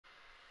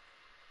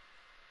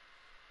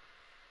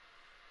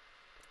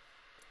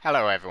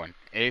Hello everyone.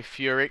 If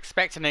you're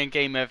expecting a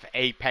game of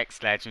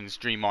Apex Legends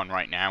Dream On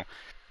right now,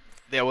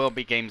 there will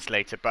be games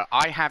later, but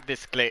I have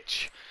this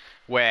glitch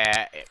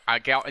where I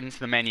got into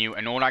the menu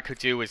and all I could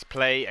do was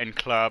play and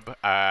club.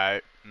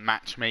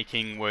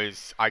 Matchmaking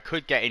was... I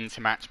could get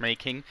into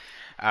matchmaking.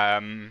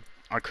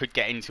 I could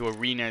get into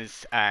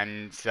arenas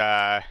and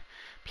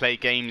play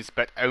games,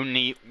 but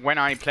only when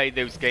I played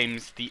those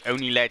games, the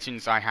only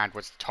legends I had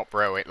was top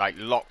row. It like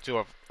locked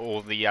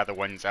all the other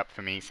ones up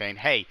for me, saying,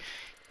 "Hey,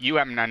 you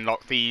haven't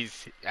unlocked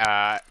these.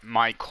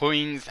 My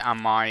coins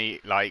and my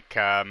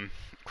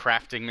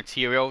crafting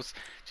materials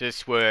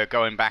just were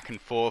going back and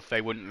forth.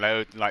 They wouldn't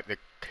load. Like the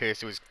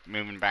cursor was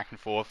moving back and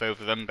forth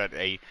over them, but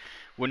they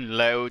wouldn't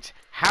load.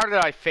 How did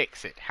I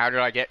fix it? How did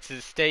I get to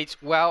the stage?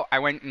 Well, I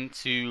went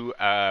into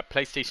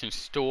PlayStation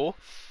Store.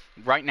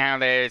 Right now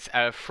there's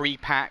a free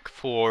pack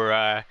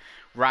for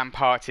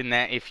Rampart in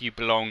there if you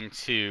belong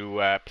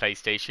to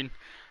PlayStation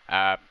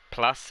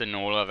Plus and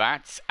all of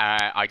that.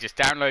 I just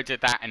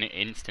downloaded that and it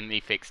instantly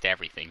fixed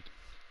everything.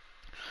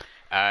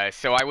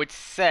 So I would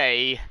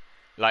say,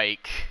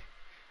 like,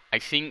 I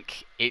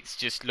think it's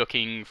just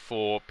looking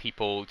for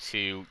people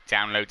to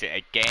download it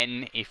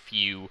again. If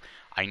you,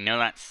 I know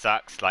that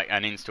sucks, like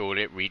uninstall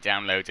it,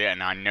 re-download it,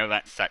 and I know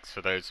that sucks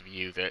for those of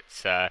you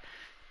that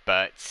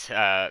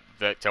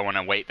that don't want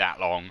to wait that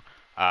long.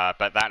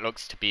 But that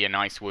looks to be a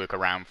nice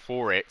workaround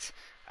for it.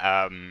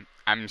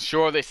 I'm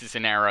sure this is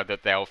an error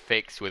that they'll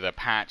fix with a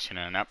patch and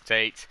an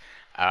update.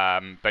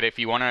 But if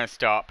you want to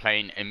start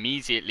playing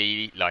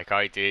immediately, like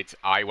I did,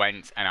 I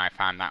went and I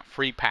found that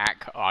free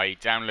pack, I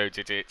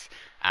downloaded it,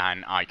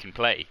 and I can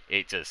play.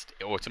 It just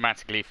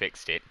automatically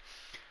fixed it.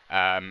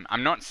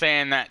 I'm not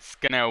saying that's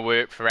going to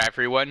work for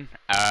everyone.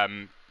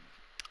 I'm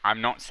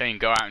not saying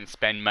go out and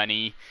spend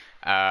money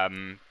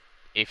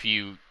if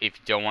you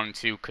don't want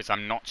to, because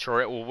I'm not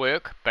sure it will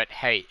work. But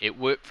hey, it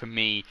worked for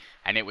me,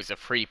 and it was a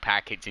free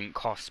pack. It didn't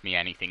cost me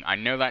anything. I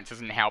know that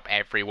doesn't help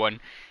everyone,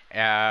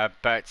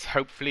 but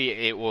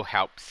hopefully it will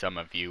help some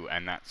of you,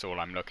 and that's all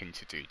I'm looking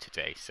to do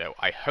today. So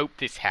I hope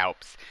this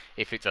helps.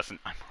 If it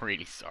doesn't, I'm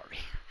really sorry.